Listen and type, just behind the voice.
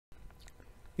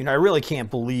You know, I really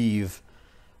can't believe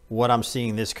what I'm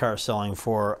seeing this car selling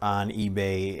for on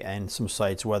eBay and some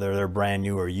sites, whether they're brand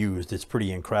new or used. It's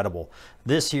pretty incredible.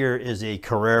 This here is a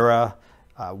Carrera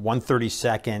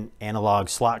 132nd analog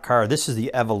slot car. This is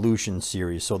the Evolution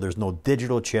series, so there's no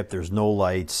digital chip, there's no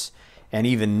lights, and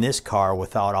even this car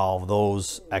without all of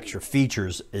those extra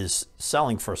features is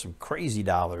selling for some crazy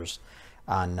dollars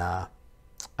on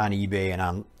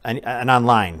eBay and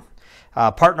online.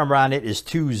 Part number on it is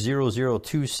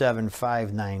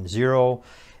 200275990,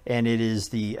 and it is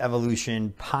the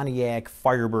Evolution Pontiac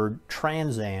Firebird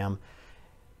Trans Am.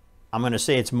 I'm going to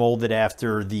say it's molded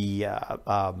after the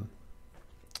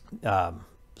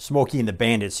Smokey and the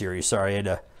Bandit series. Sorry, I had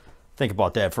to think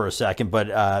about that for a second.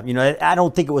 But, you know, I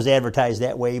don't think it was advertised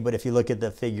that way. But if you look at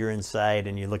the figure inside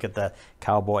and you look at the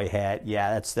cowboy hat,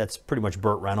 yeah, that's pretty much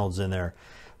Burt Reynolds in there.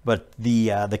 But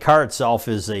the car itself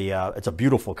is it's a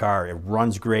beautiful car. It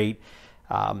runs great.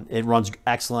 It runs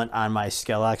excellent on my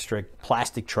Scalextric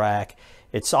plastic track.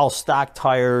 It's all stock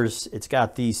tires. It's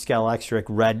got the Scalextric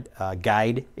red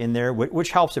guide in there, which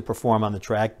helps it perform on the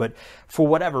track. But for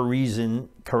whatever reason,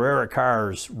 Carrera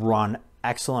cars run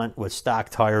excellent with stock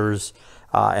tires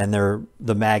and they're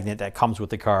the magnet that comes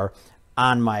with the car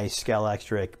on my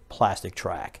Scalextric plastic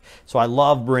track. So I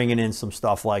love bringing in some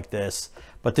stuff like this.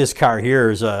 But this car here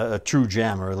is a true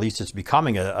gem, or at least it's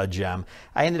becoming a gem.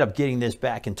 I ended up getting this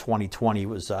back in 2020. It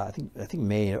was I think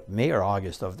May or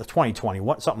August of the 2020,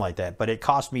 something like that. But it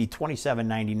cost me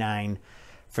 $27.99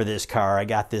 for this car. I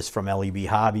got this from LEB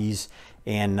Hobbies,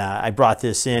 and I brought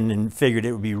this in and figured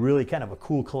it would be really kind of a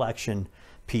cool collection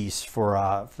piece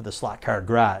for the slot car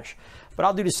garage. But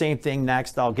I'll do the same thing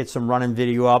next. I'll get some running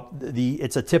video up.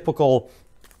 It's a typical.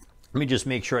 Let me just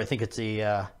make sure. I think it's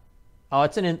a. Oh,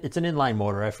 it's an inline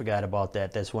motor. I forgot about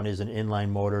that. This one is an inline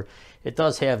motor. It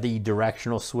does have the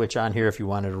directional switch on here if you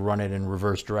wanted to run it in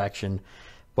reverse direction.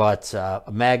 But a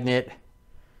magnet,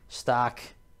 stock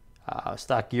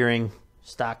gearing,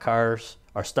 stock cars,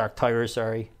 or stock tires,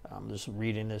 sorry. I'm just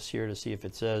reading this here to see if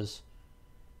it says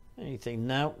anything.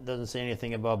 No, it doesn't say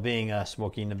anything about being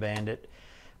Smokey and the Bandit.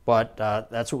 But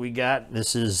that's what we got.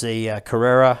 This is a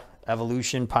Carrera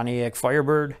Evolution Pontiac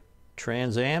Firebird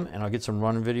Trans Am, and I'll get some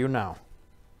running video now.